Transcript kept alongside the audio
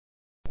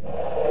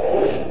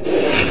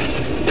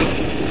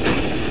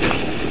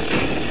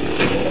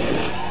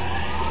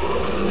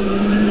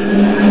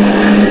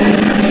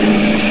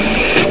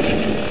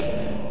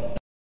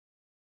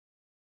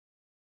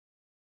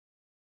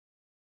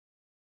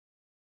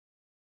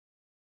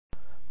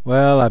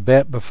Well, I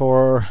bet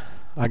before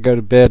I go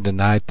to bed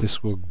tonight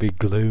this will be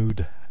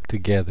glued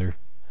together,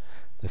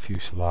 the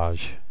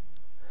fuselage.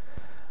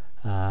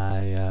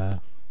 I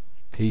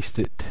pieced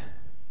it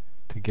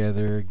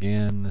together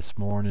again this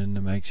morning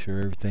to make sure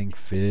everything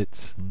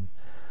fits and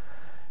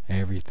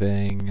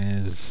everything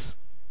is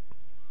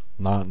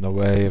not in the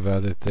way of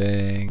other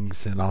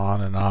things, and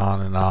on and on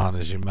and on,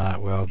 as you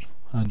might well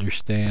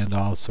understand,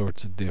 all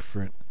sorts of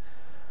different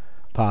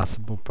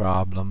possible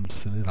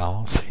problems, and it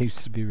all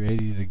seems to be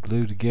ready to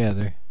glue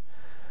together.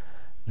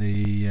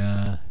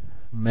 The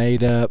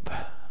made up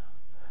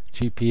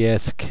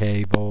GPS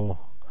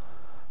cable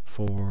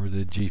for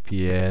the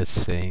GPS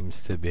seems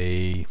to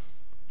be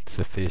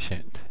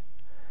sufficient.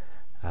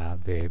 I'll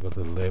be able to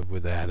live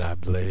with that, I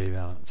believe. I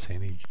don't see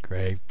any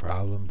grave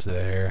problems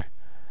there.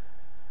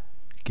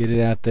 Get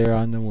it out there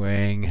on the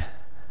wing.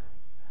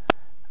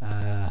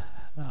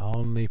 The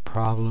only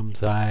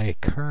problems I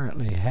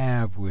currently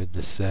have with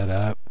the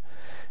setup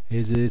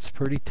is that it's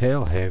pretty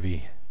tail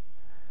heavy.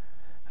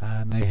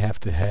 I may have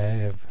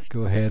to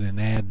go ahead and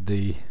add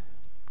the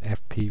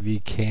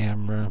FPV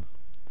camera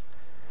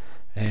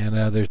and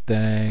other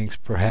things,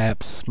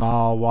 perhaps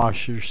small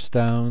washer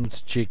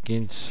stones,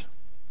 chickens,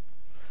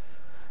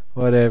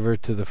 whatever,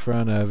 to the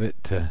front of it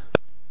to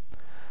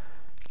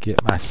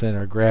get my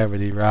center of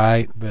gravity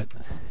right, but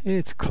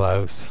it's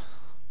close.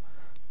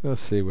 We'll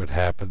see what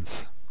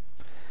happens.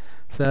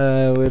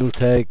 So it'll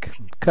take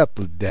a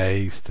couple of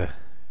days to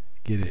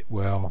get it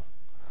well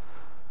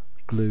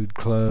glued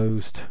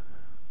closed.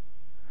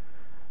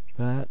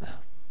 But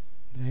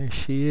there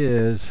she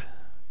is.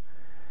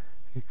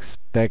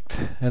 Expect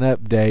an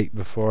update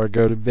before I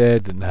go to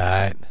bed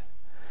tonight.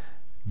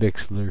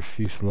 Bixler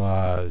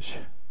fuselage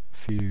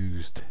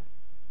fused.